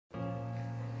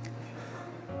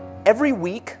Every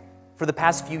week for the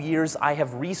past few years, I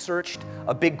have researched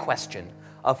a big question,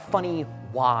 a funny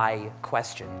why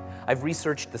question. I've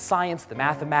researched the science, the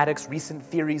mathematics, recent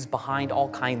theories behind all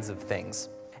kinds of things.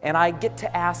 And I get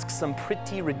to ask some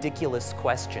pretty ridiculous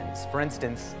questions. For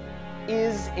instance,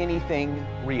 is anything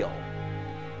real?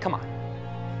 Come on.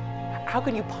 How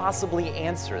can you possibly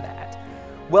answer that?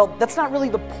 Well, that's not really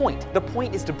the point. The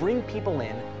point is to bring people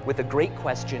in with a great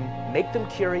question, make them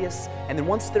curious, and then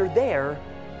once they're there,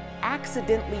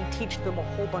 accidentally teach them a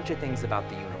whole bunch of things about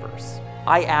the universe.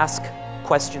 I ask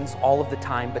questions all of the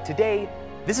time, but today,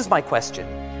 this is my question.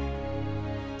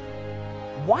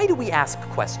 Why do we ask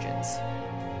questions?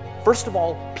 First of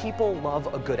all, people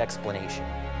love a good explanation.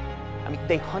 I mean,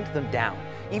 they hunt them down.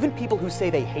 Even people who say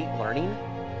they hate learning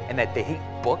and that they hate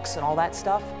books and all that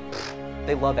stuff,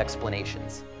 they love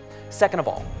explanations. Second of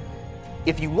all,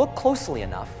 if you look closely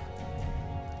enough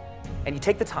and you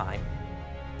take the time,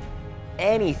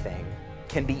 anything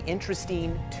can be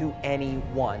interesting to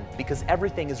anyone because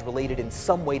everything is related in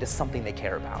some way to something they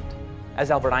care about.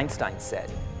 As Albert Einstein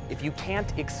said, if you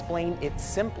can't explain it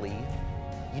simply,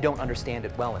 you don't understand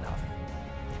it well enough.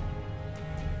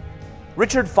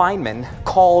 Richard Feynman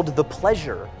called the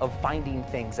pleasure of finding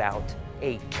things out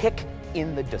a kick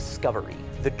in the discovery.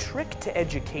 The trick to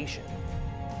education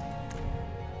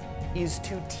is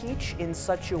to teach in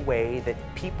such a way that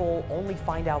people only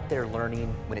find out they're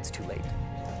learning when it's too late.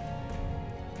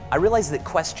 I realize that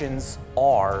questions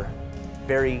are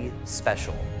very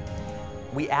special.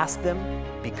 We ask them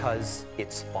because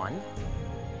it's fun.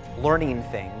 Learning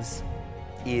things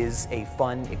is a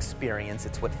fun experience.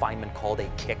 It's what Feynman called a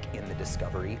kick in the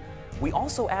discovery. We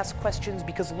also ask questions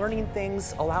because learning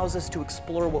things allows us to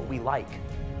explore what we like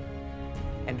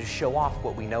and to show off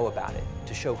what we know about it,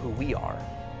 to show who we are.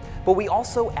 But we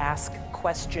also ask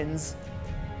questions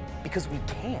because we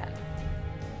can.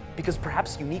 Because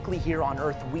perhaps uniquely here on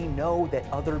Earth, we know that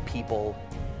other people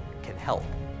can help.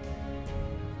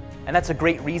 And that's a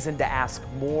great reason to ask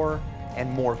more and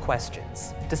more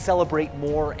questions, to celebrate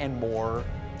more and more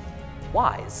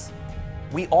whys.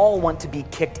 We all want to be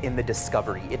kicked in the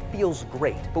discovery. It feels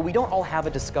great, but we don't all have a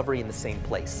discovery in the same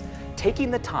place.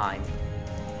 Taking the time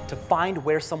to find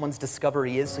where someone's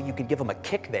discovery is so you can give them a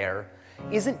kick there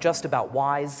isn't just about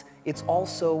whys, it's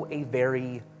also a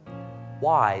very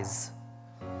wise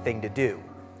thing to do.